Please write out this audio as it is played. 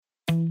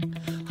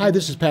Hi,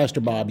 this is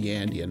Pastor Bob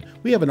Yandian.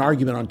 We have an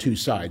argument on two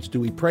sides. Do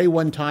we pray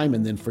one time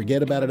and then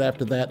forget about it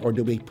after that, or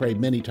do we pray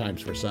many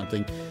times for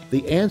something?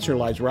 The answer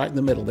lies right in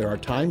the middle. There are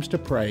times to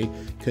pray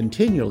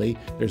continually.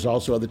 There's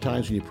also other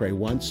times when you pray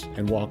once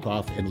and walk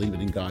off and leave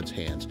it in God's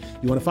hands.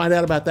 You want to find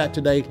out about that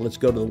today? Let's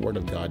go to the Word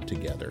of God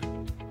together.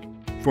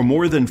 For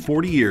more than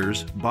 40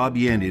 years, Bob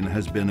Yandian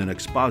has been an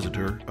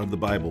expositor of the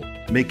Bible,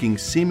 making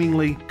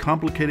seemingly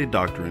complicated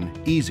doctrine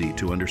easy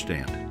to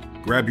understand.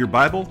 Grab your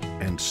Bible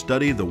and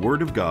study the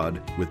Word of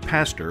God with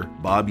Pastor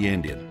Bob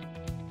Yandian.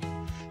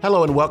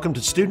 Hello and welcome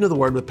to Student of the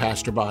Word with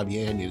Pastor Bob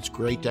Yandian. It's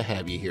great to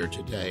have you here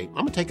today.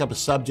 I'm going to take up a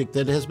subject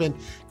that has been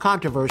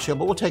controversial,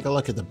 but we'll take a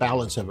look at the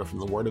balance of it from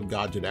the Word of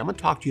God today. I'm going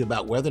to talk to you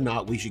about whether or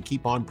not we should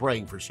keep on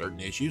praying for certain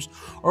issues,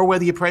 or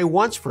whether you pray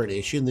once for an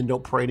issue and then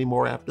don't pray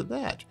anymore after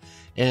that.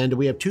 And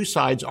we have two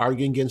sides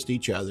arguing against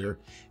each other,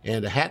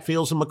 and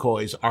Hatfields and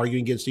McCoys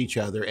arguing against each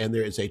other, and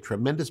there is a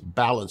tremendous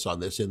balance on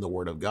this in the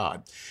Word of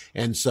God.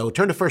 And so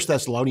turn to 1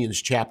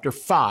 Thessalonians chapter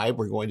 5.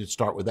 We're going to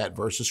start with that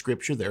verse of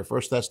Scripture there,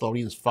 1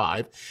 Thessalonians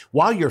 5.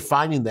 While you're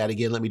finding that,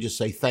 again, let me just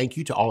say thank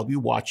you to all of you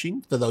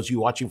watching. To those of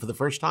you watching for the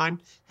first time,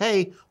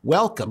 hey,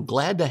 welcome.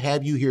 Glad to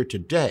have you here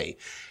today.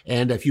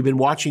 And if you've been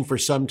watching for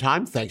some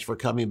time, thanks for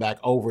coming back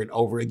over and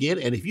over again.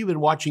 And if you've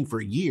been watching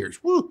for years,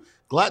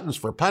 gluttons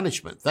for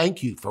punishment.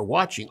 Thank you for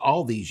watching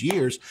all these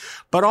years,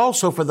 but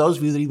also for those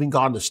of you that even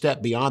gone a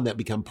step beyond that,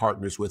 become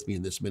partners with me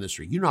in this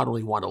ministry. You not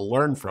only want to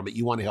learn from it,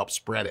 you want to help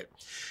spread it.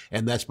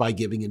 And that's by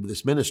giving into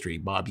this ministry,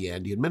 Bob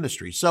Yandian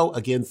Ministry. So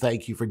again,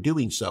 thank you for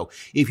doing so.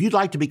 If you'd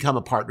like to become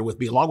a partner with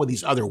me, along with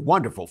these other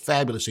wonderful,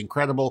 fabulous,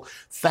 incredible,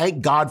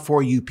 thank God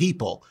for you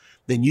people,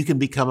 then you can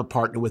become a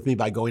partner with me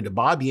by going to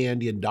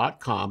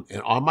bobyandian.com,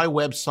 and on my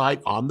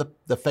website, on the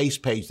face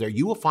page there,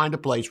 you will find a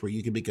place where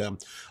you can become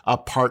a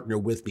partner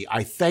with me.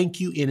 I thank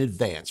you in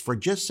advance for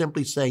just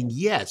simply saying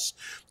yes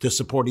to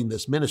supporting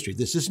this ministry.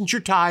 This isn't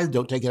your tithe.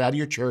 Don't take it out of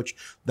your church.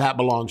 That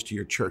belongs to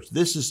your church.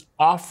 This is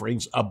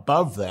offerings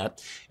above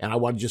that, and I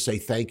want to just say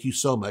thank you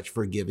so much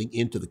for giving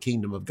into the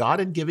kingdom of God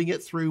and giving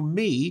it through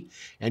me,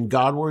 and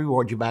God will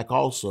reward you back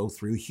also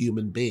through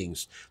human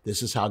beings.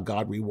 This is how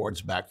God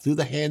rewards back. Through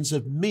the hands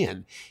of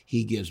men,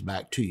 He gives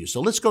back to you.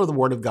 So let's go to the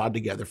Word of God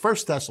together. 1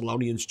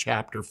 Thessalonians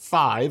chapter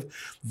 5,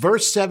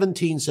 verse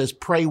 17 says,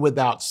 pray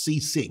without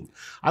ceasing.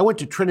 I went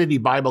to Trinity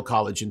Bible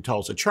College in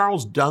Tulsa.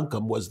 Charles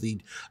Duncombe was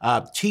the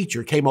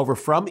teacher, came over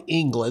from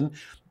England.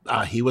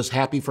 He was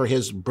happy for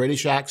his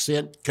British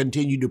accent,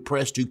 continued to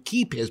press to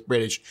keep his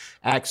British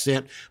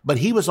accent, but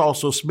he was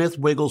also Smith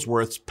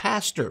Wigglesworth's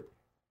pastor.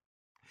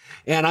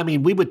 And I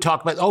mean, we would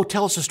talk about,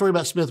 tell us a story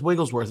about Smith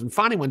Wigglesworth. And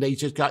finally, one day he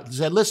just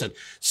said, listen,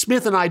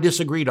 Smith and I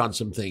disagreed on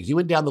some things. He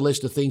went down the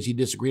list of things he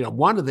disagreed on.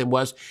 One of them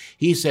was,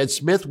 he said,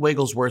 Smith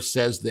Wigglesworth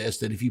says this,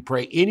 that if you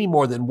pray any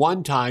more than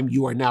one time,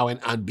 you are now in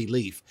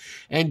unbelief.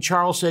 And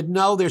Charles said,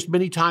 no, there's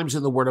many times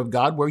in the Word of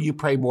God where you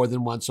pray more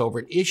than once over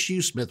an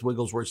issue. Smith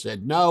Wigglesworth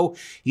said, no.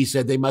 He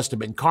said, they must have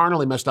been carnal.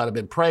 They must not have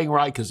been praying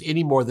right, because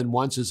any more than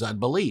once is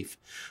unbelief.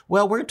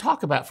 Well, we're going to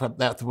talk about from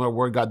the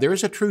Word of God. There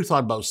is a truth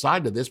on both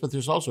sides of this, but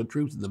there's also a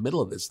truth in the middle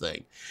of this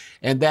thing.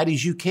 And that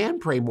is, you can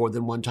pray more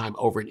than one time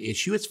over an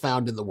issue. It's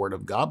found in the Word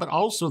of God, but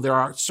also there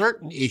are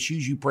certain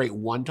issues you pray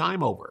one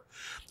time over.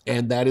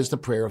 And that is the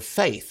prayer of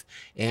faith.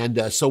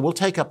 And so we'll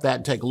take up that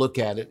and take a look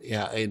at it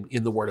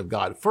in the Word of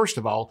God. First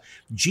of all,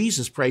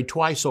 Jesus prayed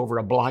twice over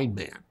a blind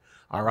man.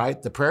 All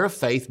right. The prayer of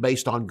faith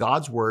based on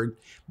God's Word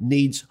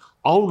needs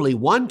only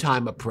one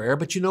time of prayer.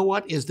 But you know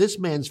what? As this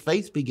man's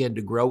faith began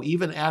to grow,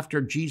 even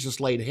after Jesus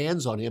laid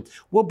hands on him,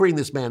 we'll bring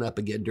this man up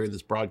again during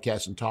this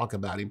broadcast and talk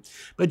about him.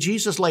 But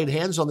Jesus laid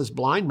hands on this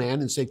blind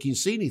man and said, can you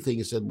see anything?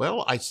 He said,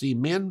 well, I see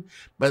men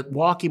but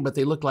walking, but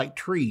they look like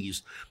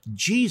trees.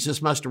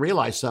 Jesus must have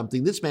realized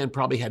something. This man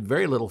probably had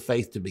very little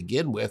faith to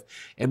begin with,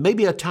 and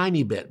maybe a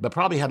tiny bit, but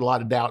probably had a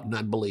lot of doubt and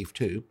unbelief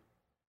too.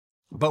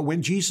 But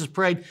when Jesus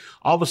prayed,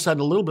 all of a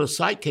sudden a little bit of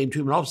sight came to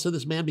him, and all of a sudden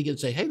this man began to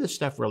say, hey, this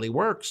stuff really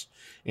works.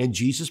 And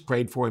Jesus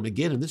prayed for him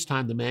again, and this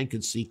time the man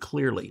could see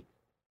clearly.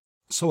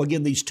 So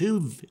again, these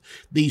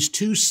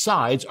two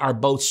sides are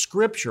both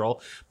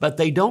scriptural, but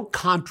they don't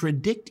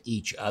contradict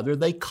each other.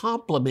 They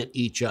complement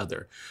each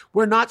other.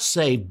 We're not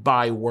saved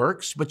by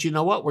works, but you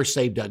know what? We're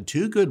saved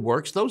unto good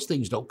works. Those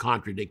things don't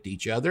contradict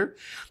each other.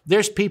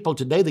 There's people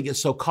today that get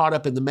so caught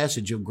up in the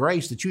message of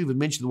grace that you even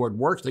mention the word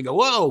works. They go,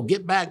 whoa,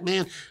 get back,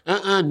 man.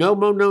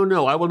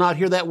 No. I will not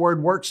hear that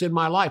word works in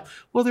my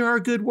life. Well, there are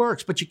good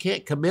works, but you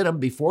can't commit them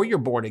before you're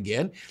born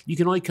again. You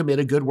can only commit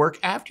a good work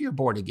after you're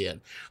born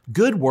again.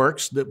 Good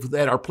works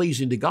that are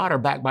pleasing to God are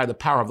backed by the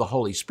power of the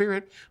Holy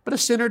Spirit, but a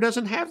sinner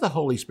doesn't have the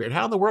Holy Spirit.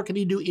 How in the world can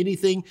he do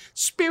anything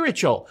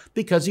spiritual?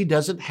 Because he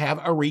doesn't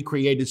have a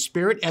recreated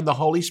spirit and the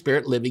Holy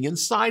Spirit living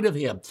inside of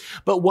him.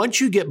 But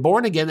once you get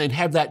born again and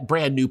have that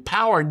brand new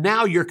power,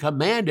 now you're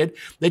commanded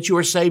that you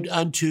are saved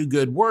unto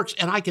good works.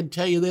 And I can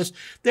tell you this,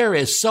 there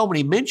is so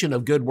many mention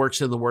of good works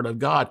in the Word of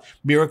God.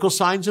 Miracle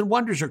signs and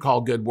wonders are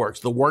called good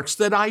works. The works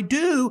that I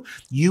do,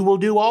 you will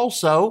do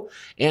also.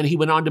 And he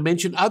went on to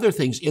mention other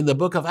things. In the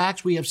book of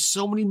Acts, we have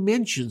so many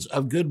dimensions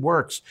of good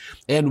works.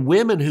 And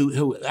women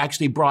who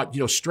actually brought,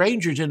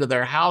 strangers into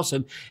their house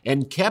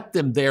and kept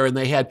them there. And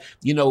they had,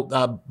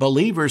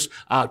 believers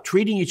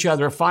treating each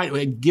other fine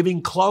and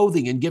giving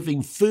clothing and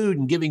giving food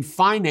and giving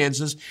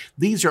finances.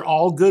 These are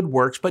all good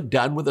works, but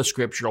done with a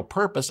scriptural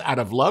purpose out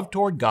of love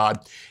toward God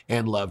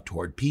and love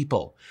toward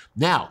people.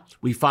 Now,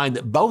 we find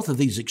that both of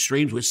these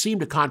extremes, which seem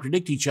to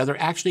contradict each other,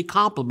 actually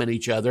complement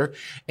each other.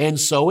 And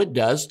so it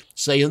does,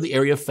 say, in the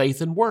area of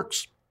faith and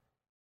works.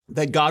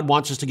 That God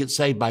wants us to get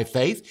saved by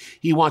faith.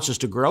 He wants us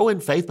to grow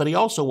in faith, but he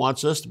also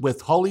wants us,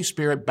 with Holy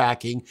Spirit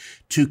backing,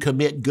 to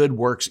commit good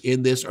works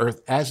in this earth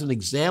as an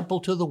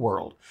example to the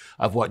world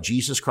of what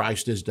Jesus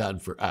Christ has done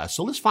for us.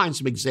 So let's find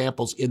some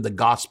examples in the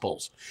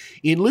Gospels.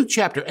 In Luke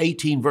chapter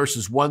 18,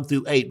 verses 1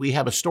 through 8, we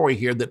have a story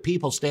here that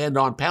people stand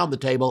on, pound the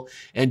table,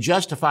 and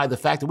justify the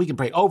fact that we can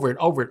pray over and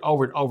over and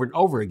over and over and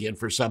over again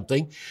for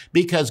something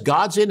because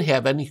God's in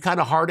heaven. He's kind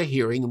of hard of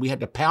hearing, and we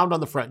have to pound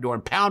on the front door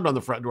and pound on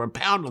the front door and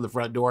pound on the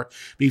front door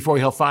before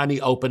he'll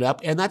finally open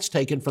up, and that's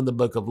taken from the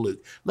book of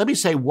Luke. Let me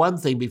say one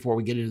thing before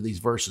we get into these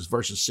verses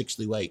 6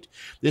 through 8.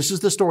 This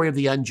is the story of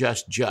the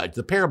unjust judge,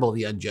 the parable of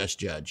the unjust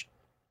judge.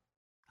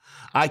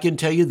 I can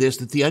tell you this,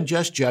 that the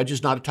unjust judge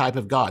is not a type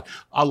of God.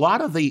 A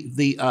lot of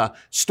the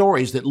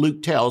stories that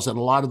Luke tells and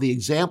a lot of the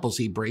examples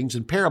he brings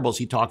and parables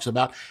he talks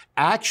about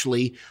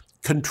actually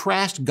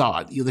contrast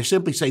God. They're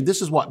simply saying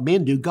this is what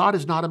men do. God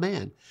is not a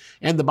man.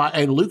 And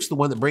Luke's the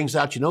one that brings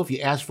out, if you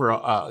ask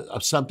for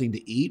something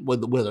to eat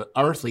with an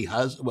earthly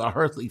husband, an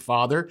earthly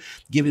father,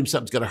 give him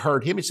something that's going to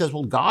hurt him. He says,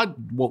 well,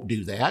 God won't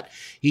do that.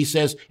 He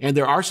says, and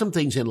there are some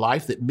things in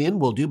life that men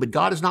will do, but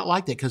God is not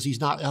like that because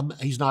he's not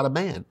a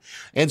man.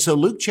 And so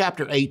Luke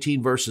chapter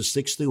 18, verses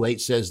 6 through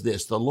 8 says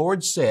this, the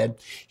Lord said,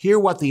 hear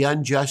what the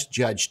unjust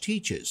judge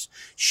teaches.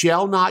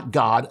 Shall not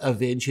God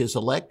avenge his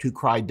elect who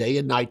cry day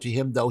and night to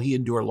him, though he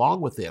endure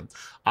long with them?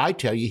 I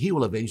tell you, he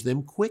will avenge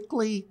them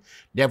quickly.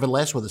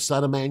 Nevertheless, when the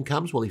Son of Man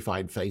comes, will he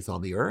find faith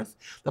on the earth?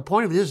 The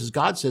point of this is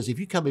God says, if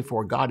you come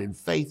before God in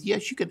faith,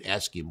 yes, you can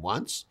ask him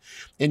once,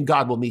 and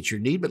God will meet your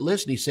need. But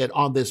listen, he said,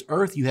 on this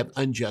earth you have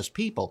unjust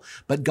people,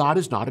 but God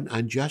is not an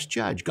unjust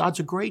judge. God's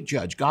a great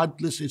judge.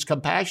 God, listen, is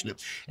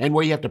compassionate. And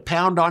where you have to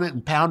pound on it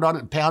and pound on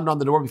it and pound on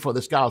the door before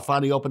this guy will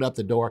finally open up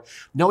the door.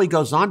 No, he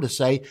goes on to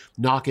say,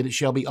 knock and it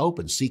shall be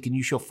opened. Seek and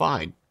you shall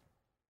find.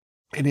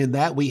 And in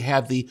that, we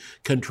have the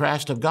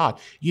contrast of God.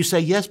 You say,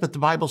 yes, but the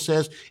Bible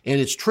says,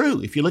 and it's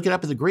true. If you look it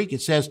up in the Greek,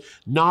 it says,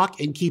 knock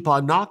and keep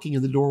on knocking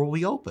and the door will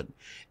be open.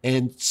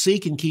 And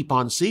seek and keep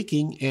on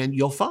seeking and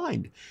you'll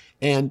find.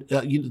 And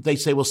they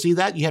say, well, see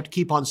that? You have to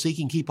keep on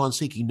seeking, keep on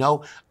seeking.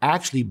 No,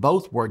 actually,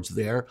 both words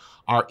there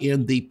are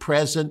in the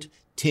present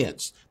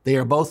tense. They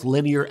are both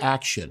linear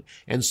action.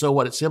 And so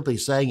what it's simply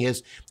saying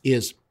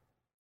is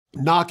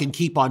knock and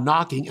keep on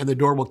knocking, and the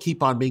door will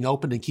keep on being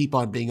open and keep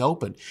on being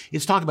open.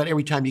 It's talking about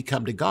every time you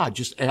come to God,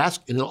 just ask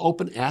and it'll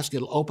open, ask,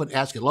 it'll open,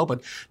 ask, it'll open.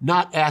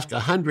 Not ask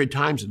 100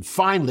 times and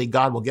finally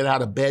God will get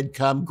out of bed,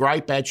 come,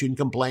 gripe at you and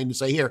complain and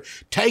say, here,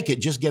 take it,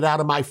 just get out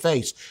of my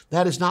face.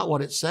 That is not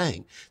what it's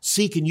saying.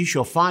 Seek and you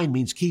shall find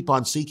means keep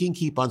on seeking,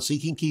 keep on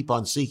seeking, keep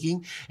on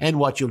seeking. And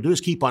what you'll do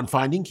is keep on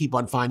finding, keep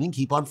on finding,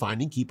 keep on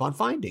finding, keep on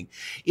finding.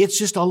 It's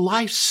just a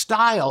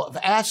lifestyle of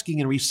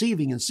asking and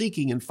receiving and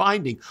seeking and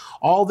finding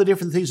all the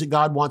different things that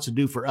God wants to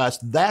do for us.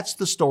 That's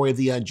the story of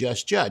the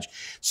unjust judge.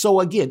 So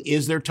again,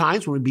 is there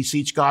times when we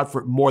beseech God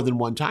for more than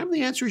one time?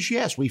 The answer is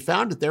yes. We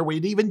found it there.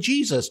 Even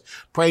Jesus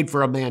prayed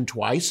for a man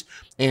twice.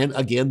 And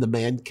again, the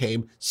man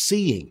came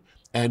seeing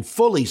and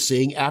fully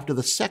seeing after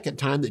the second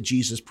time that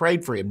Jesus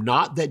prayed for him.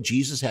 Not that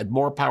Jesus had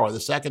more power the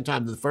second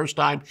time than the first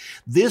time.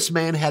 This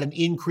man had an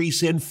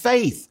increase in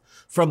faith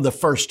from the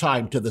first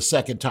time to the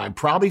second time,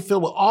 probably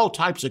filled with all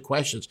types of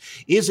questions.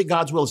 Is it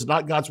God's will? Is it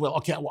not God's will?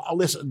 Okay, well,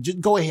 listen,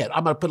 just go ahead.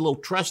 I'm going to put a little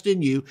trust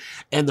in you.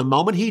 And the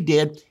moment he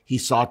did, he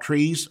saw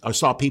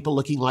people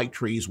looking like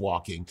trees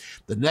walking.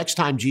 The next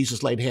time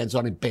Jesus laid hands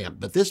on him, bam.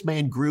 But this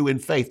man grew in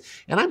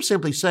faith. And I'm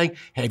simply saying,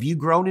 have you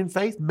grown in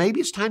faith? Maybe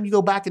it's time you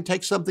go back and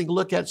take something,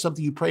 look at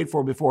something you prayed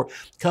for before.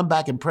 Come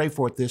back and pray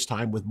for it this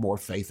time with more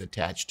faith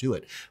attached to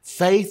it.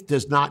 Faith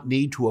does not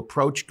need to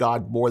approach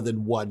God more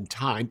than one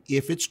time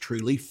if it's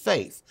truly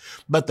faith.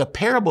 But the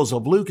parables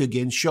of Luke,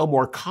 again, show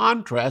more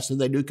contrast than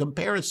they do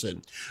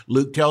comparison.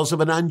 Luke tells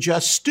of an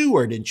unjust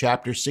steward in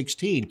chapter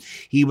 16.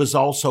 He was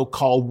also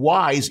called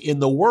wise in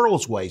the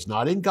world's ways,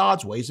 not in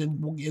God's ways,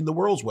 in the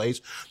world's ways.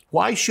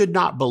 Why should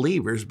not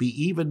believers be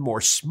even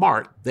more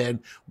smart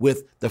than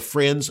with the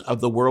friends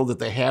of the world that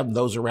they have and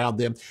those around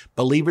them?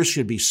 Believers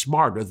should be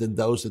smarter than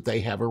those that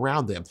they have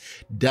around them.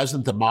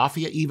 Doesn't the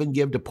mafia even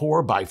give to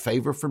poor by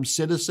favor from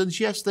citizens?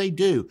 Yes, they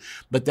do.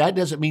 But that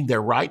doesn't mean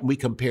they're right and we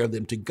compare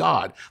them to God.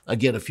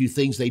 Again, a few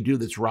things they do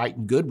that's right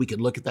and good. We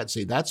can look at that and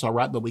say that's all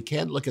right, but we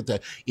can't look at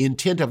the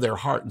intent of their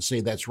heart and say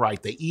that's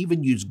right. They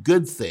even use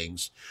good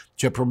things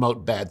to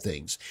promote bad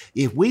things.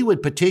 If we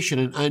would petition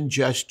an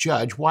unjust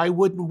judge, why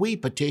wouldn't we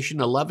petition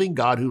a loving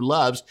God who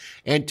loves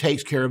and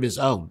takes care of his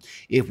own?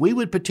 If we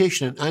would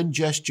petition an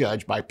unjust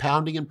judge by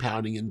pounding and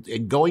pounding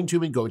and going to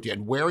him and going to him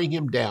and wearing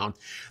him down,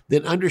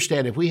 then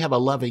understand if we have a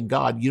loving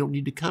God, you don't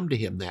need to come to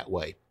him that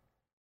way.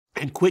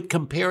 and quit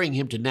comparing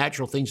him to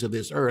natural things of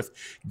this earth.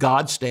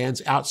 God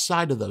stands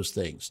outside of those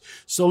things.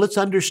 So let's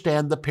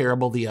understand the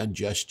parable of the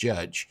unjust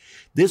judge.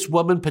 This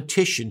woman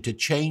petitioned to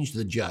change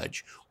the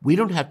judge. We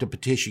don't have to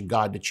petition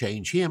God to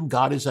change him.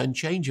 God is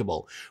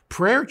unchangeable.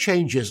 Prayer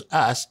changes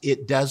us.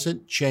 It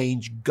doesn't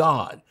change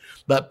God.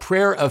 But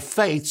prayer of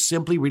faith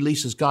simply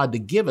releases God to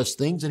give us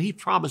things that he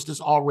promised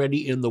us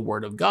already in the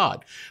Word of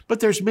God. But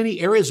there's many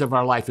areas of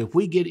our life. If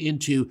we get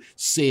into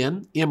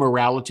sin,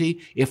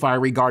 immorality, if I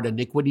regard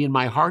iniquity in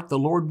my heart, the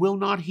Lord will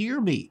not hear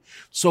me.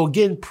 So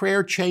again,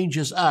 prayer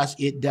changes us.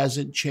 It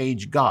doesn't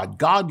change God.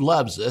 God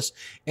loves us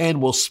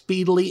and will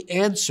speedily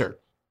answer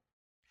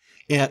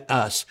at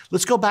us.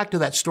 Let's go back to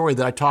that story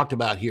that I talked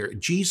about here.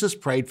 Jesus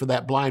prayed for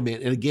that blind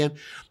man. And again,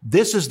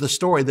 this is the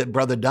story that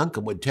Brother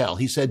Duncan would tell.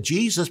 He said,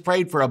 Jesus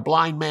prayed for a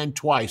blind man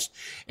twice.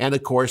 And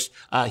of course,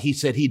 he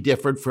said he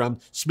differed from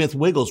Smith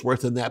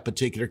Wigglesworth in that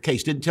particular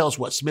case. Didn't tell us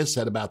what Smith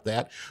said about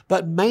that,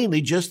 but mainly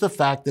just the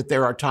fact that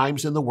there are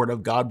times in the Word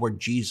of God where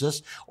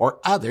Jesus or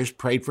others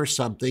prayed for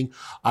something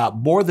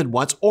more than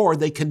once, or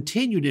they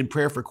continued in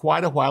prayer for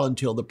quite a while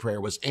until the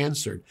prayer was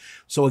answered.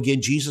 So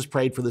again, Jesus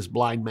prayed for this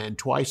blind man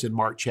twice in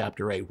Mark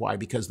chapter 8. Why?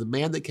 Because the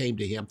man that came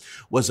to him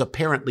was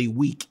apparently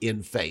weak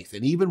in faith.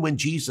 And even when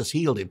Jesus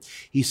healed him,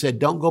 he said,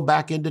 don't go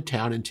back into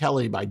town and tell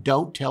anybody.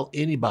 Don't tell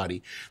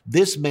anybody.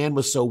 This man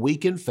was so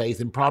weak in faith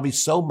and probably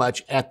so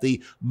much at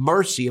the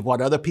mercy of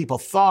what other people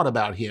thought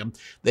about him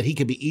that he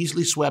could be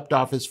easily swept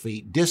off his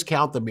feet,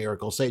 discount the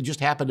miracle, say it just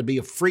happened to be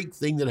a freak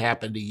thing that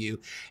happened to you,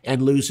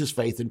 and lose his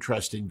faith and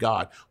trust in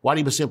God. What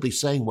he was simply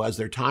saying was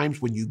there are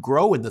times when you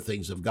grow in the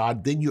things of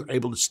God, then you're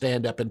able to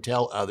stand up and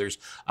tell others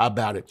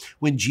about it.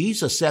 When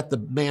Jesus set the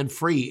man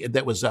free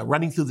that was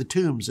running through the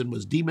tombs and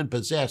was demon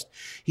possessed,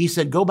 he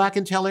said, go back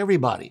and tell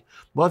everybody.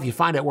 Well, if you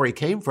find out where he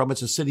came from,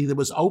 it's a city that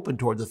was open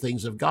toward the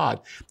things of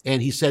God.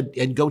 And he said,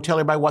 and go tell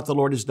everybody what the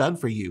Lord has done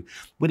for you.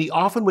 When he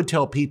often would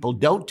tell people,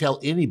 don't tell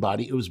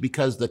anybody, it was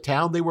because the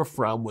town they were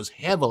from was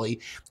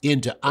heavily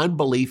into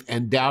unbelief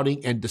and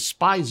doubting and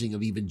despising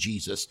of even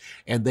Jesus.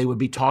 And they would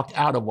be talked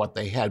out of what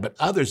they had. But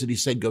others that he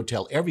said, go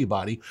tell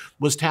everybody,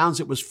 was towns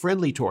that was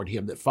friendly toward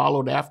him, that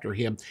followed after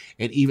him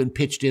and even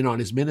pitched in on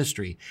his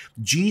ministry.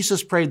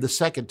 Jesus prayed the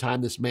second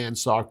time this man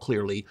saw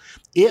clearly.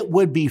 It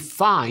would be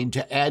fine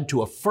to add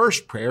to a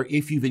first prayer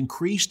if you've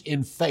increased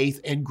in faith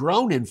and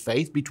grown in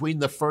faith between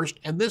the first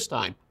and this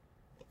time.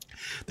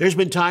 There's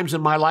been times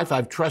in my life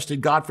I've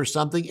trusted God for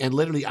something and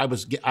literally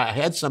I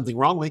had something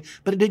wrong with me,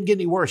 but it didn't get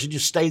any worse. It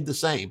just stayed the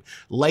same.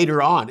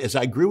 Later on, as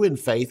I grew in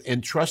faith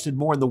and trusted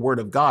more in the Word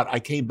of God, I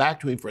came back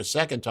to him for a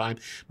second time,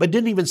 but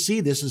didn't even see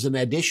this as an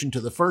addition to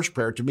the first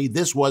prayer. To me,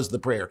 this was the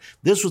prayer.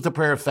 This was the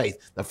prayer of faith.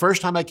 The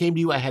first time I came to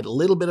you, I had a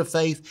little bit of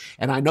faith,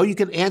 and I know you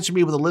can answer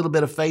me with a little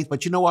bit of faith,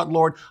 but you know what,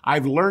 Lord?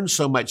 I've learned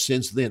so much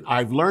since then.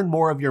 I've learned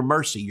more of your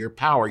mercy, your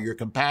power, your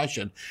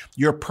compassion,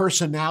 your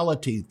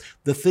personality,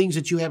 the things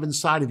that you have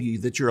inside of you,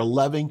 that you're a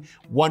loving,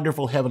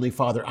 wonderful Heavenly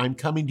Father. I'm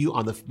coming to you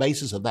on the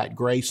basis of that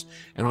grace.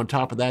 And on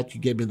top of that,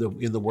 you gave me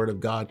in the Word of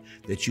God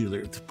that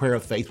the prayer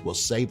of faith will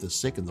save the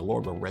sick and the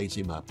Lord will raise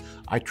him up.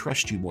 I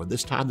trust you more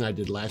this time than I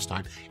did last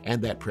time,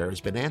 and that prayer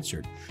has been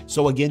answered.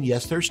 So again,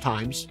 yes, there's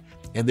times,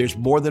 and there's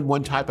more than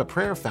one type of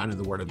prayer found in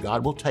the Word of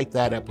God. We'll take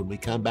that up when we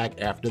come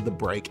back after the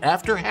break.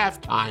 After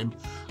halftime,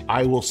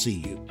 I will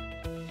see you.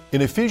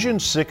 In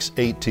Ephesians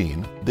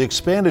 6:18, the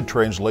expanded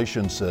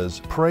translation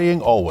says,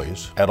 praying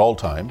always, at all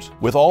times,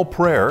 with all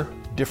prayer,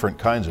 different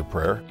kinds of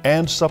prayer,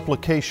 and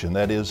supplication,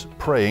 that is,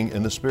 praying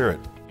in the Spirit.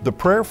 The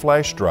prayer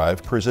flash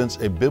drive presents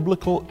a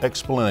biblical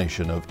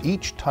explanation of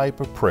each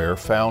type of prayer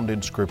found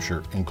in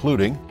Scripture,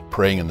 including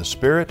praying in the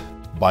Spirit,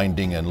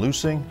 binding and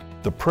loosing,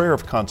 the prayer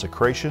of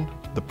consecration,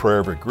 the prayer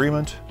of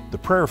agreement, the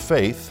prayer of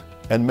faith,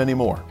 and many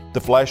more.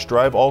 The flash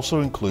drive also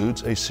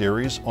includes a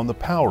series on the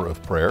power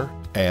of prayer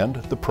and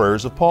the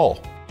prayers of Paul.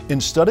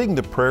 In studying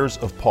the prayers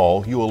of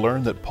Paul, you will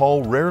learn that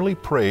Paul rarely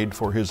prayed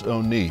for his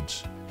own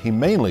needs. He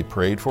mainly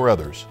prayed for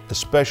others,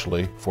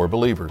 especially for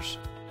believers.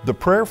 The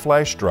prayer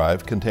flash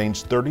drive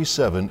contains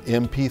 37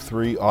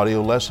 MP3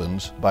 audio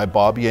lessons by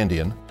Bob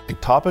Yandian, a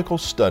topical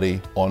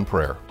study on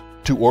prayer.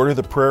 To order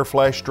the prayer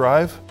flash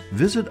drive,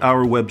 visit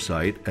our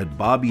website at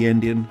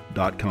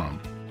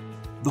bobyandian.com.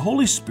 The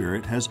Holy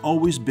Spirit has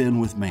always been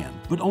with man,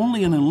 but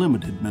only in a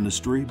limited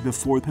ministry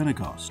before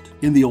Pentecost.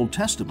 In the Old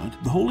Testament,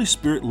 the Holy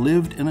Spirit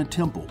lived in a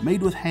temple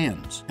made with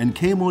hands and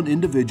came on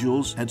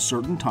individuals at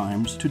certain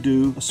times to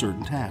do a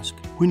certain task.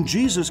 When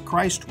Jesus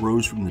Christ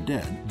rose from the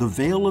dead, the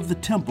veil of the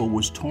temple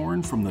was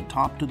torn from the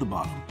top to the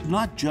bottom,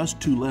 not just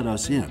to let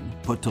us in,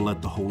 but to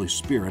let the Holy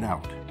Spirit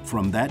out.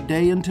 From that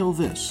day until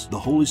this, the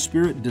Holy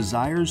Spirit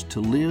desires to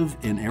live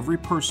in every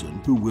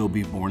person who will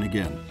be born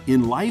again.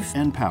 In Life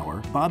and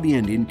Power, Bob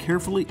Yandian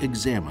carefully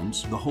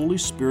examines the Holy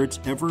Spirit's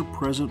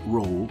ever-present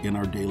role in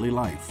our daily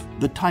life,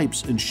 the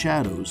types and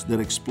shadows that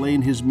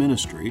explain his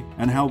ministry,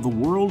 and how the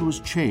world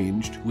was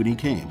changed when he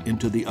came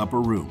into the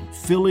upper room,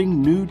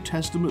 filling New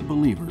Testament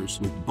believers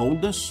with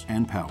boldness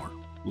and power.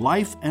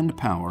 Life and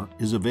Power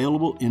is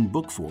available in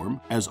book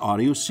form as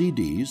audio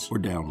CDs or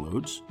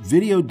downloads,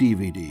 video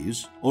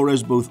DVDs, or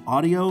as both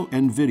audio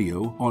and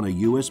video on a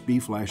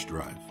USB flash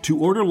drive. To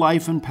order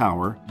Life and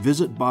Power,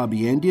 visit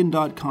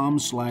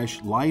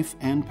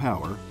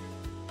bobyandian.com/lifeandpower.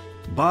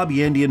 Bob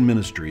Yandian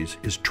Ministries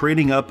is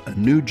training up a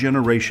new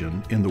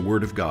generation in the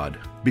Word of God.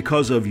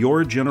 Because of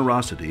your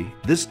generosity,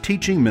 this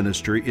teaching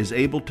ministry is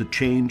able to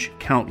change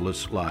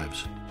countless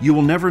lives. You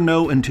will never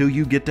know until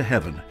you get to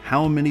heaven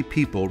how many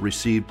people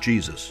received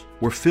Jesus,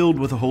 were filled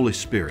with the Holy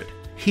Spirit,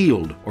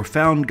 healed, or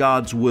found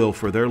God's will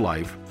for their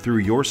life through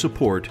your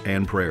support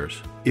and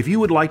prayers. If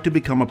you would like to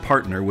become a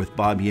partner with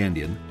Bob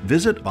Yandian,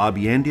 visit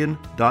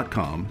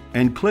bobyandian.com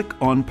and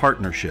click on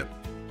Partnership.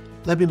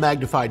 Let me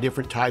magnify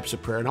different types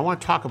of prayer, and I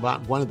want to talk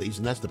about one of these,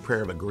 and that's the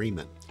prayer of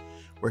agreement.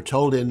 We're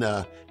told in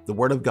the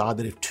Word of God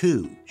that if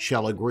two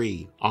shall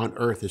agree on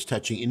earth as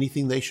touching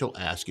anything they shall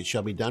ask, it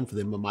shall be done for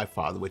them of my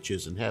Father which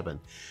is in heaven.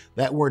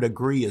 That word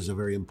agree is a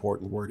very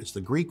important word. It's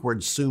the Greek word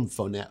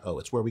symphoneo.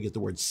 It's where we get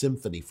the word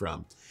symphony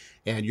from.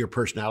 And your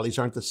personalities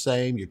aren't the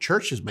same. Your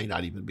churches may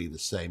not even be the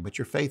same, but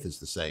your faith is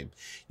the same.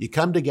 You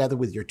come together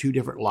with your two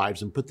different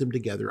lives and put them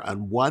together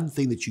on one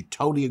thing that you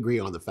totally agree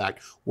on, the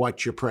fact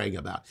what you're praying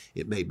about.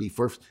 It may be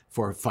for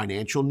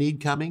financial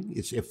need coming.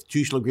 It's if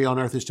two shall agree on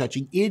earth as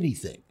touching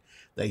anything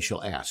they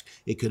shall ask.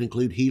 It could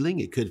include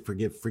healing. It could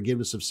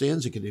forgiveness of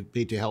sins. It could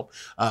be to help,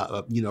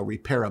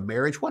 repair a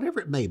marriage, whatever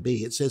it may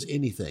be. It says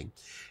anything.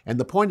 And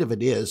the point of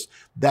it is,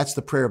 that's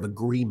the prayer of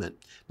agreement.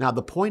 Now,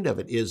 the point of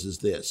it is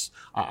this.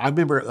 I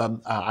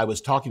remember I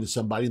was talking to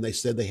somebody and they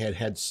said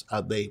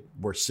they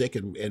were sick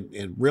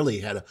and really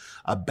had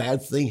a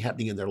bad thing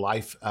happening in their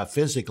life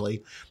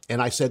physically.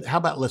 And I said, how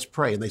about let's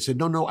pray? And they said,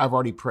 no, I've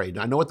already prayed.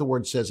 And I know what the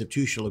word says, if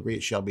two shall agree,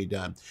 it shall be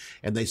done.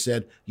 And they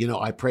said,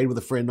 I prayed with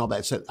a friend and all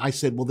that. I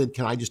said, well, then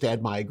can I just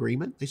add my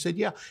agreement? They said,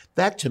 yeah.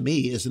 That to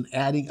me is an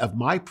adding of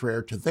my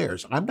prayer to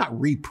theirs. I'm not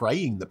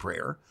re-praying the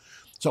prayer.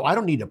 So I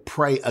don't need to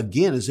pray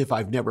again as if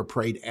I've never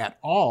prayed at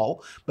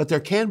all, but there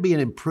can be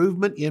an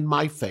improvement in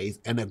my faith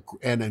and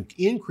an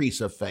increase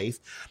of faith.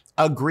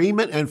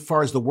 Agreement, and as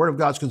far as the Word of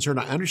God's concerned,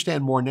 I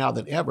understand more now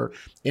than ever.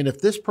 And if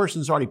this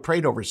person's already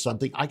prayed over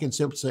something, I can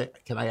simply say,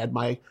 can I add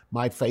my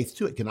faith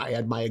to it? Can I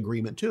add my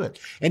agreement to it?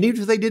 And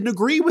even if they didn't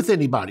agree with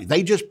anybody,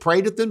 they just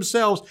prayed it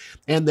themselves,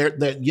 and they're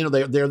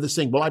this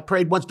thing. Well, I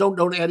prayed once,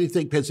 don't add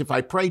anything, because if I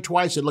pray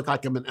twice, it look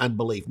like I'm in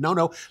unbelief.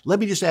 No, let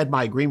me just add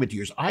my agreement to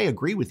yours. I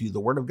agree with you.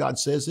 The Word of God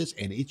says this,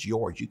 and it's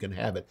yours. You can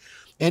have it.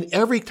 And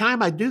every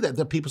time I do that,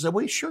 the people say,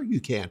 well, sure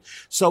you can.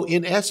 So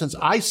in essence,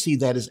 I see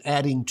that as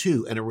adding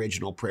to an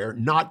original prayer,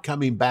 not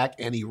coming back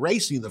and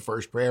erasing the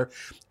first prayer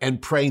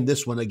and praying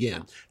this one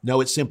again.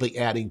 No, it's simply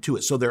adding to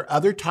it. So there are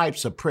other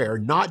types of prayer,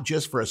 not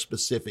just for a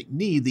specific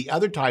need. The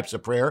other types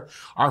of prayer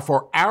are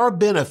for our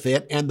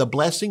benefit and the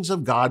blessings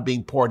of God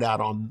being poured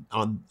out on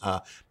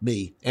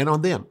me and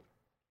on them.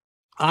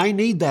 I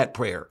need that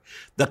prayer,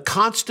 the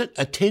constant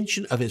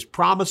attention of His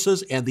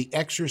promises and the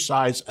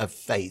exercise of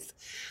faith.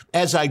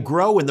 As I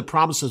grow in the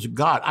promises of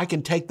God, I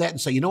can take that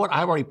and say, you know what,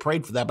 I've already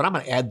prayed for that, but I'm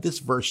going to add this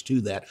verse to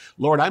that.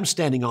 Lord, I'm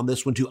standing on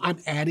this one too. I'm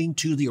adding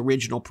to the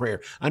original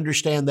prayer.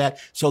 Understand that?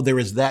 So there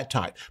is that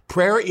type.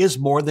 Prayer is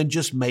more than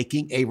just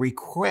making a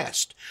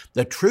request.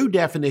 The true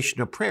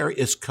definition of prayer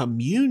is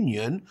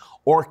communion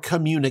or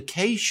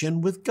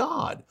communication with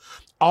God.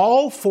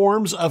 All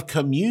forms of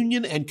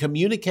communion and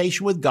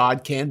communication with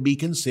God can be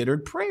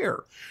considered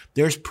prayer.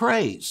 There's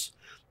praise,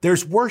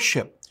 there's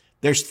worship,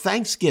 there's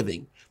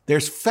thanksgiving,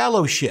 there's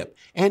fellowship,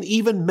 and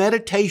even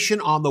meditation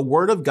on the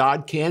Word of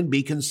God can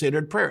be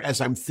considered prayer.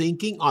 As I'm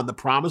thinking on the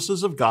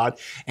promises of God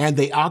and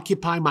they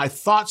occupy my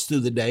thoughts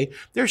through the day,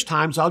 there's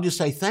times I'll just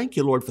say, thank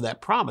you, Lord, for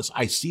that promise.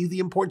 I see the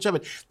importance of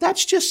it.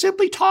 That's just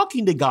simply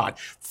talking to God,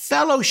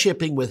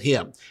 fellowshipping with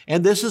Him.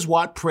 And this is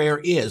what prayer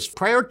is.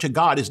 Prayer to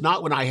God is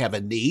not when I have a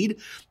need.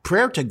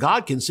 Prayer to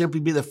God can simply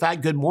be the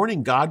fact, good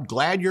morning, God.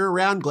 Glad you're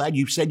around. Glad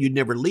you said you'd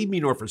never leave me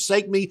nor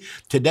forsake me.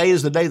 Today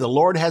is the day the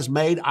Lord has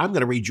made. I'm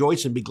going to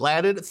rejoice and be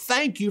glad in it.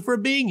 Thank you for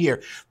being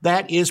here.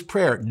 That is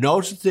prayer.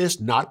 Notice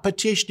this, not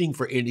petitioning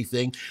for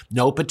anything,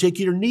 no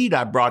particular need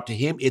I brought to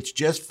Him. It's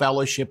just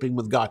fellowshipping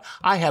with God.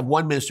 I have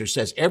one minister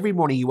says every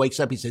morning he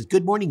wakes up, he says,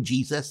 good morning,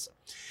 Jesus.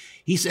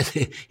 He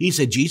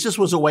said, Jesus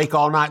was awake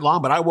all night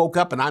long, but I woke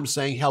up and I'm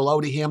saying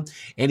hello to Him.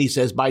 And he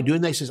says, by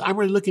doing that, he says, I'm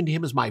really looking to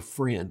Him as my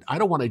friend. I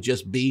don't want to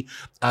just be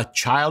a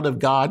child of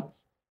God.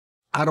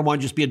 I don't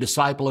want to just be a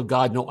disciple of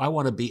God. No, I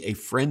want to be a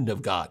friend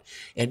of God.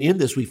 And in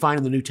this, we find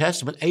in the New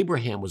Testament,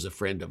 Abraham was a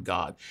friend of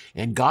God.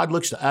 And God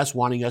looks to us,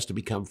 wanting us to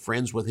become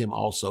friends with Him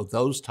also,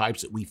 those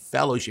types that we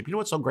fellowship. You know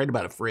what's so great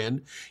about a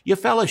friend? You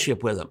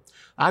fellowship with them.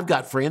 I've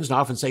got friends, and I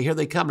often say, here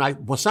they come. And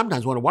I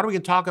sometimes wonder, what are we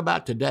going to talk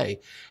about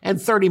today?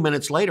 And 30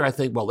 minutes later, I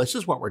think, well, this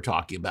is what we're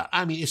talking about.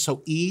 I mean, it's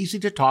so easy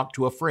to talk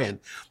to a friend.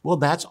 Well,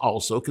 that's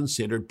also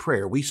considered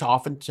prayer. We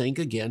often think,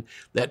 again,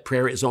 that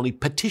prayer is only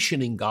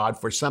petitioning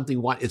God for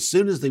something. As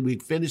soon as we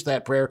finish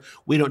that prayer,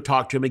 we don't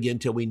talk to him again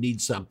until we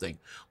need something.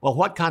 Well,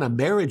 what kind of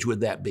marriage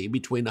would that be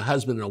between a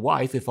husband and a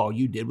wife if all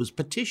you did was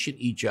petition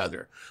each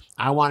other?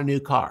 I want a new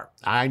car.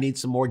 I need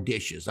some more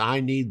dishes. I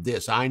need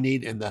this. And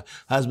the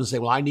husband say,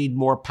 well, I need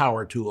more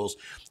power tools.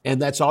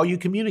 And that's all you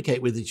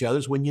communicate with each other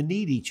is when you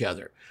need each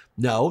other.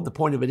 No, the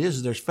point of it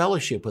is there's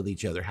fellowship with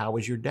each other. How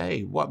was your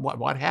day?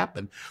 What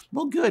happened?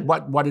 Well, good.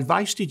 What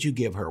advice did you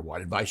give her?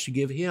 What advice did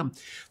you give him?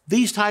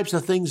 These types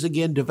of things,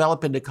 again,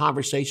 develop into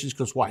conversations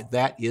because why?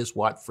 That is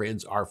what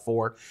friends are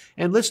for.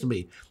 And listen to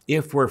me,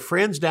 if we're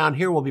friends down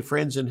here, we'll be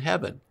friends in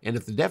heaven. And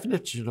if the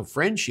definition of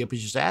friendship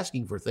is just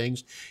asking for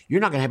things,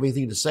 you're not going to have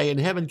anything to say in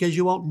heaven because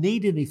you won't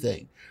need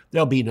anything.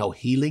 There'll be no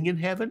healing in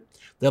heaven.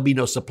 There'll be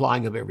no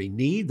supplying of every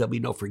need. There'll be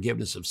no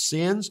forgiveness of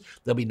sins.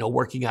 There'll be no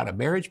working out of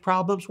marriage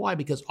problems. Why?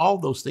 Because all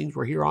those things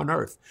were here on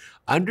earth.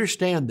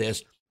 Understand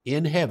this.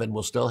 In heaven,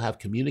 we'll still have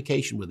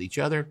communication with each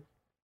other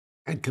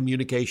and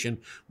communication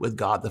with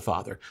God the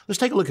Father. Let's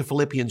take a look at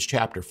Philippians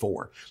chapter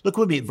 4. Look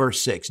with me at verse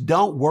 6.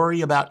 Don't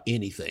worry about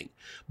anything,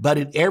 but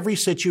in every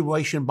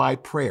situation by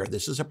prayer,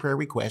 this is a prayer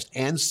request,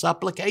 and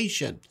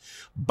supplication,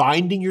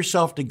 binding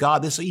yourself to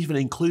God. This even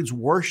includes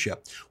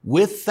worship.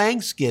 With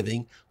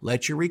thanksgiving,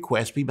 let your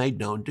request be made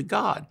known to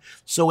God.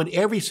 So in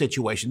every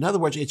situation, in other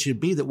words, it should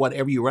be that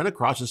whatever you run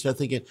across, instead of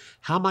thinking,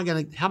 how am I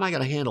going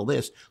to handle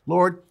this?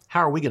 Lord,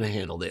 how are we going to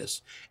handle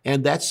this?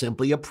 And that's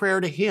simply a prayer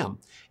to him.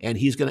 And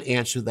he's going to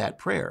answer that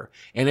prayer.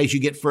 And as you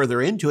get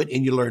further into it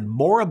and you learn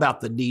more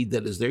about the need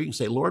that is there, you can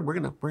say, Lord, we're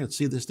going to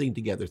see this thing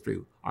together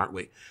through, aren't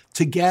we?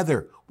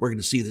 Together, we're going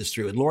to see this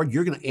through. And Lord,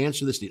 you're going to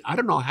answer this need. I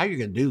don't know how you're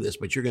going to do this,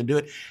 but you're going to do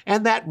it.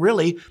 And that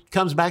really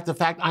comes back to the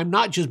fact I'm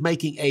not just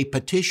making a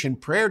petition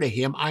prayer to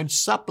him. I'm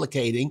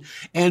supplicating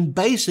and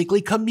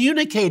basically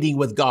communicating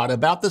with God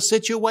about the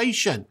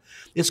situation.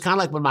 It's kind of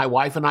like when my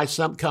wife and I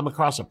come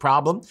across a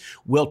problem,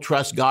 we'll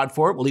trust God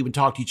for it. We'll even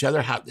talk to each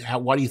other.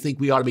 What do you think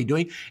we ought to be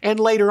doing? And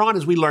later on,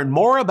 as we learn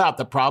more about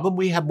the problem,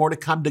 we have more to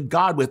come to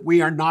God with.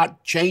 We are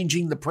not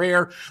changing the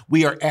prayer.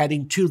 We are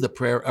adding to the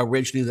prayer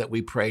originally that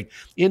we prayed.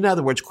 In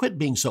other words, quit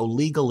being so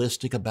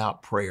legalistic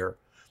about prayer.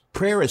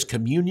 Prayer is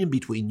communion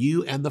between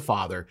you and the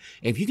Father.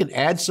 If you can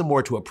add some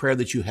more to a prayer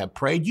that you have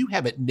prayed, you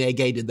haven't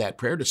negated that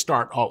prayer to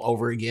start all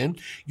over again.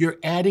 You're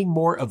adding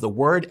more of the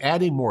Word,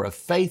 adding more of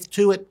faith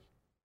to it.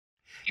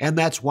 And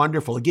that's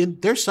wonderful. Again,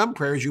 there's some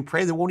prayers you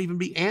pray that won't even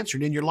be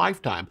answered in your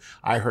lifetime.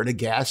 I heard a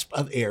gasp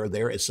of air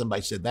there as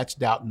somebody said, that's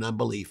doubt and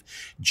unbelief.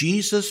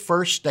 Jesus'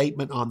 first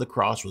statement on the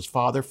cross was,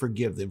 Father,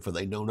 forgive them, for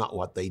they know not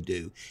what they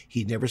do.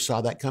 He never saw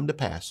that come to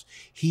pass.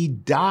 He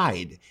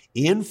died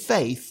in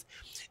faith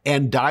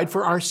and died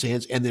for our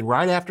sins. And then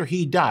right after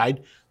he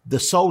died, the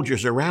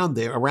soldiers around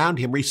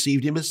him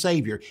received him as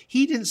Savior.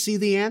 He didn't see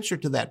the answer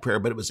to that prayer,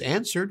 but it was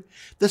answered.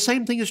 The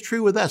same thing is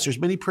true with us. There's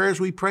many prayers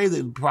we pray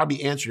that will probably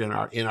be answered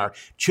in our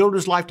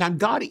children's lifetime.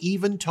 God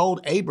even told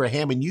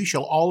Abraham, and you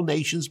shall all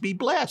nations be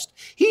blessed.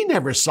 He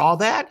never saw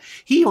that.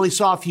 He only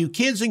saw a few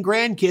kids and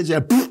grandkids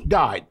and poof,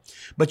 died.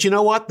 But you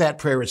know what? That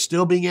prayer is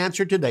still being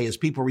answered today as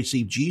people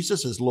receive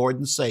Jesus as Lord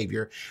and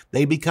Savior.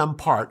 They become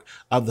part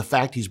of the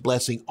fact he's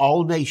blessing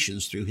all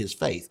nations through his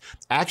faith.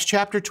 Acts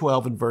chapter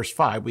 12 and verse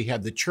 5, we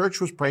have the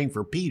church was praying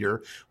for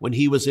Peter when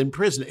he was in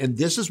prison. And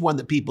this is one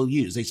that people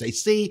use. They say,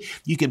 see,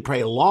 you can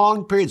pray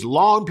long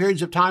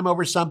periods of time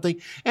over something.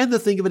 And the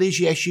thing of it is,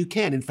 yes, you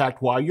can. In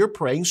fact, while you're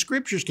praying,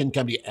 scriptures can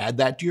come to you. Add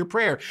that to your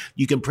prayer.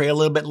 You can pray a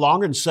little bit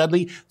longer and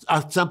suddenly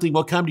something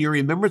will come to your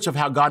remembrance of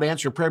how God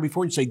answered prayer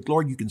before and say,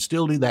 Lord, you can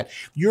still do that.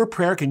 Your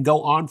prayer can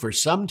go on for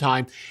some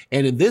time.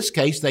 And in this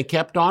case, they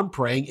kept on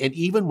praying. And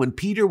even when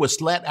Peter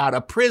was let out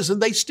of prison,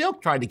 they still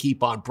tried to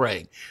keep on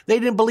praying. They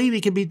didn't believe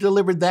he could be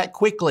delivered that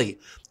quickly.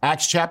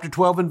 Acts chapter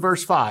 12 and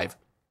verse 5.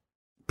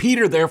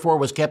 Peter therefore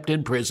was kept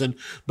in prison,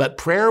 but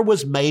prayer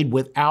was made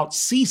without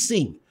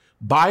ceasing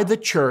by the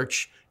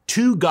church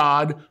to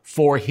God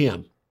for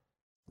him.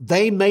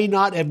 They may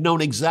not have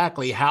known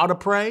exactly how to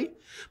pray,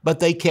 but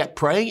they kept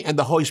praying, and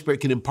the Holy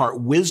Spirit can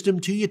impart wisdom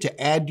to you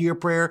to add to your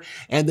prayer,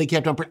 and they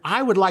kept on praying.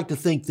 I would like to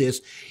think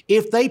this.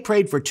 If they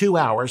prayed for 2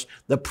 hours,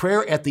 the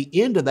prayer at the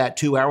end of that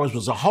 2 hours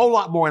was a whole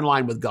lot more in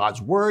line with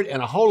God's Word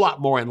and a whole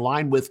lot more in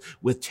line with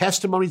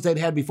testimonies they'd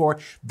had before.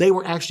 They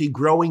were actually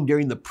growing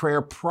during the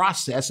prayer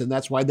process, and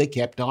that's why they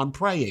kept on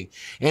praying.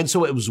 And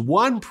so it was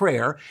one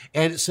prayer,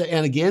 and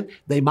again,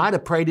 they might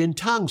have prayed in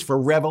tongues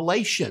for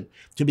revelation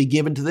to be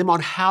given to them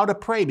on how to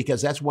pray,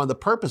 because that's one of the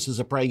purposes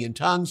of praying in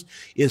tongues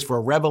is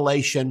for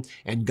revelation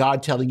and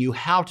God telling you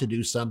how to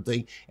do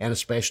something, and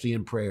especially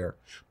in prayer.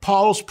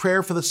 Paul's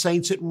prayer for the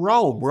saints at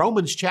Rome,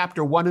 Romans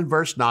chapter 1 and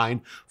verse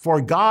 9, for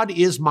God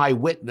is my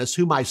witness,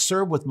 whom I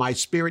serve with my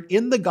spirit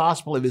in the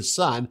gospel of his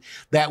Son,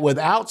 that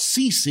without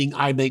ceasing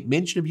I make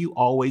mention of you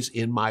always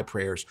in my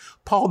prayers.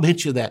 Paul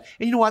mentioned that.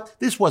 And you know what?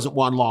 This wasn't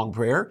one long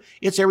prayer.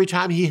 It's every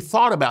time he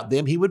thought about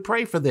them, he would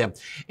pray for them.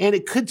 And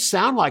it could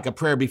sound like a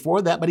prayer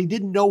before that, but he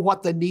didn't know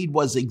what the need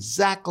was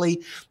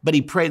exactly. But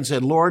he prayed and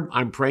said, Lord,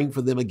 I'm praying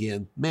for them again.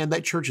 Man,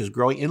 that church is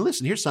growing. And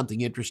listen, here's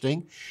something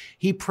interesting.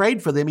 He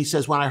prayed for them. He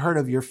says, when I heard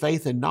of your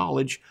faith and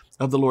knowledge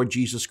of the Lord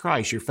Jesus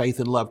Christ, your faith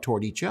and love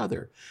toward each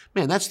other.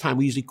 Man, that's the time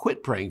we usually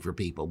quit praying for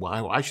people.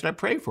 Why should I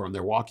pray for them?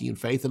 They're walking in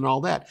faith and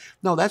all that.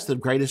 No, that's the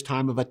greatest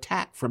time of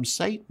attack from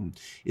Satan,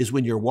 is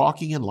when you're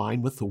walking in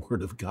line with the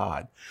Word of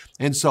God.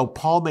 And so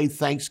Paul made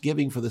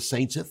thanksgiving for the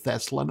saints at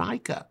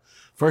Thessalonica.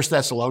 1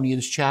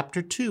 Thessalonians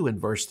chapter 2 and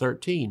verse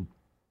 13.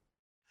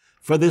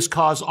 For this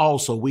cause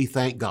also we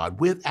thank God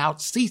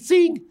without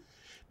ceasing,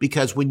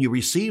 because when you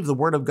received the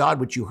word of God,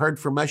 which you heard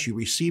from us, you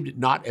received it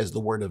not as the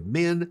word of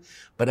men,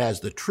 but as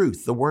the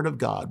truth, the word of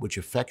God, which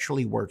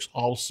effectually works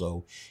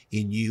also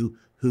in you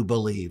who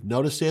believe.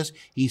 Notice this,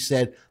 he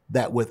said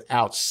that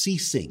without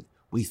ceasing,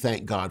 we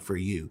thank God for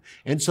you.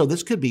 And so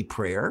this could be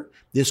prayer.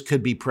 This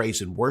could be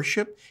praise and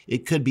worship.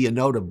 It could be a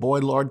note of, boy,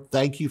 Lord,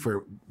 thank you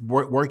for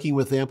working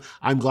with them.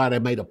 I'm glad I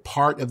made a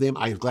part of them.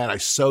 I'm glad I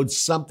sowed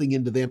something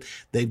into them.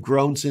 They've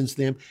grown since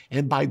then.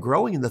 And by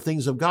growing in the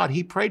things of God,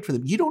 he prayed for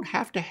them. You don't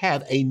have to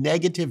have a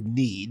negative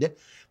need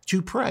to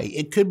pray.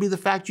 It could be the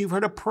fact you've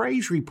heard a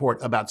praise report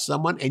about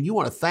someone and you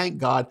want to thank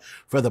God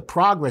for the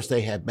progress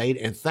they have made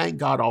and thank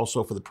God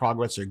also for the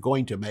progress they're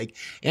going to make.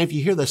 And if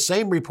you hear the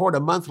same report a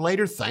month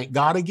later, thank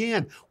God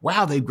again.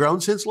 Wow, they've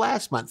grown since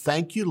last month.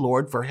 Thank you,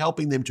 Lord, for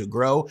helping them to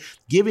grow,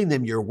 giving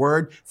them your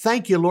word.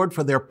 Thank you, Lord,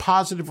 for their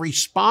positive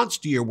response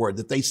to your word,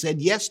 that they said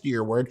yes to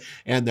your word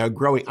and they're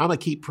growing. I'm going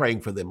to keep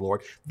praying for them,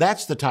 Lord.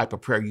 That's the type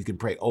of prayer you can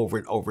pray over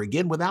and over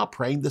again without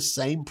praying the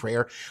same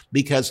prayer,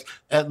 because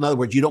in other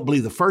words, you don't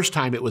believe the first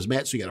time it was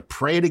met, so you got to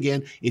pray it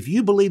again. If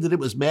you believe that it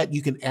was met,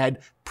 you can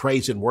add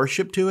praise and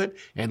worship to it,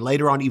 and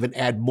later on even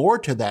add more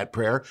to that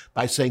prayer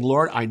by saying,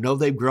 Lord, I know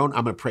they've grown.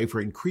 I'm going to pray for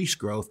increased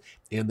growth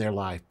in their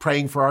life.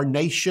 Praying for our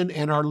nation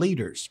and our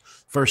leaders.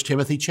 1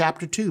 Timothy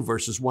chapter 2,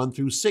 verses 1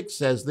 through 6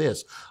 says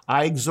this,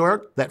 I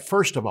exhort that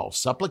first of all,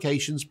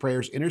 supplications,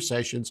 prayers,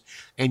 intercessions,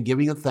 and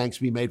giving of thanks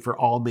be made for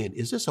all men.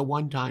 Is this a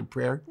one-time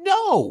prayer?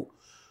 No.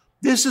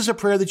 This is a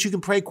prayer that you can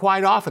pray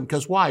quite often,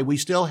 because why? We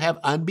still have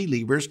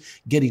unbelievers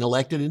getting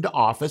elected into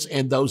office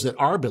and those that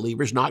are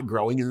believers not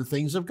growing in the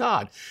things of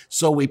God.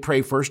 So we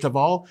pray first of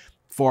all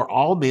for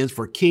all men,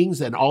 for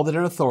kings and all that are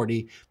in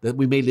authority, that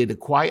we may lead a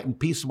quiet and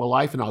peaceable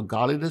life in all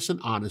godliness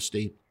and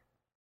honesty.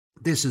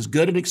 This is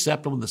good and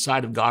acceptable in the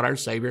sight of God our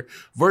Savior.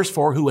 Verse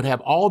 4, who would have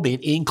all men,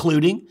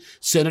 including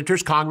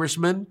senators,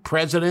 congressmen,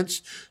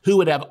 presidents, who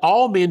would have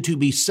all men to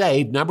be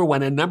saved, number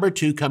one, and number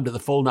two, come to the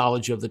full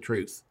knowledge of the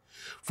truth.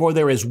 For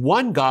there is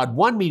one God,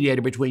 one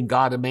mediator between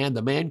God and man,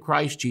 the man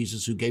Christ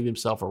Jesus, who gave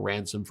himself a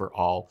ransom for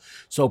all.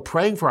 So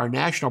praying for our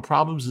national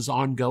problems is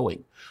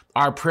ongoing.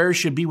 Our prayers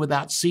should be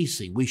without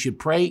ceasing. We should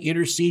pray,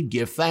 intercede,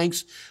 give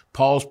thanks.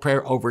 Paul's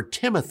prayer over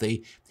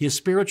Timothy, his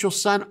spiritual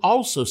son,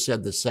 also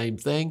said the same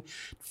thing.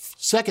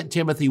 2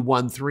 Timothy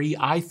 1:3,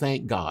 I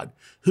thank God,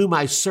 whom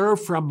I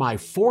serve from my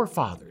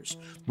forefathers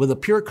with a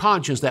pure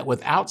conscience, that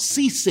without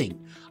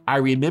ceasing I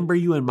remember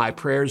you in my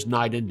prayers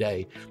night and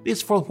day.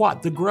 It's for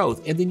what? The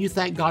growth. And then you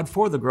thank God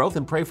for the growth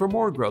and pray for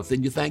more growth.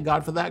 Then you thank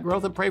God for that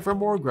growth and pray for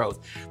more growth.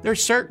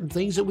 There's certain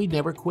things that we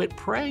never quit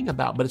praying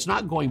about, but it's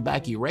not going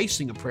back,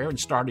 erasing a prayer and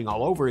starting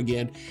all over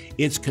again.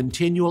 It's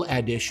continual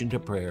addition to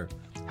prayer.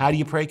 How do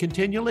you pray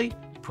continually?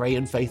 Pray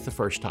in faith the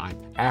first time.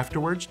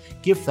 Afterwards,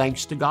 give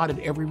thanks to God at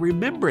every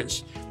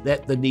remembrance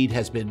that the need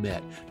has been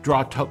met.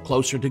 Draw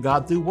closer to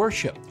God through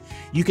worship.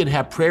 You can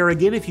have prayer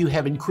again if you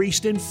have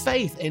increased in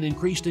faith and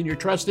increased in your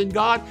trust in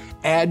God.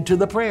 Add to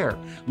the prayer.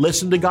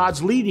 Listen to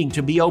God's leading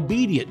to be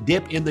obedient.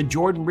 Dip in the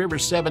Jordan River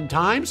 7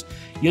 times.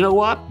 You know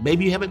what?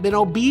 Maybe you haven't been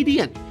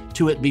obedient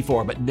to it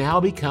before, but now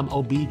become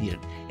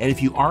obedient. And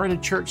if you are in a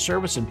church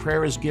service and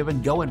prayer is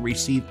given, go and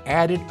receive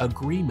added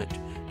agreement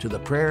to the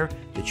prayer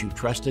that you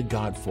trusted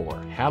God for.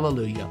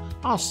 Hallelujah.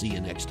 I'll see you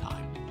next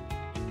time.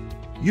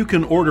 You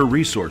can order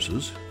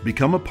resources,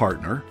 become a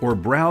partner, or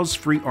browse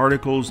free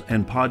articles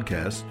and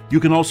podcasts.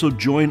 You can also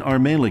join our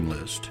mailing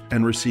list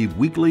and receive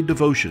weekly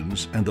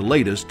devotions and the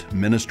latest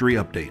ministry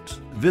updates.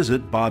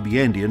 Visit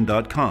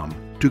bobyandian.com.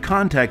 To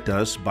contact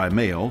us by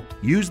mail,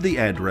 use the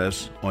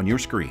address on your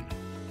screen.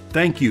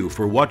 Thank you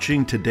for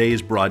watching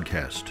today's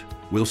broadcast.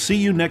 We'll see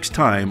you next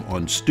time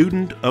on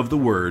Student of the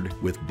Word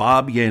with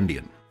Bob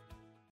Yandian.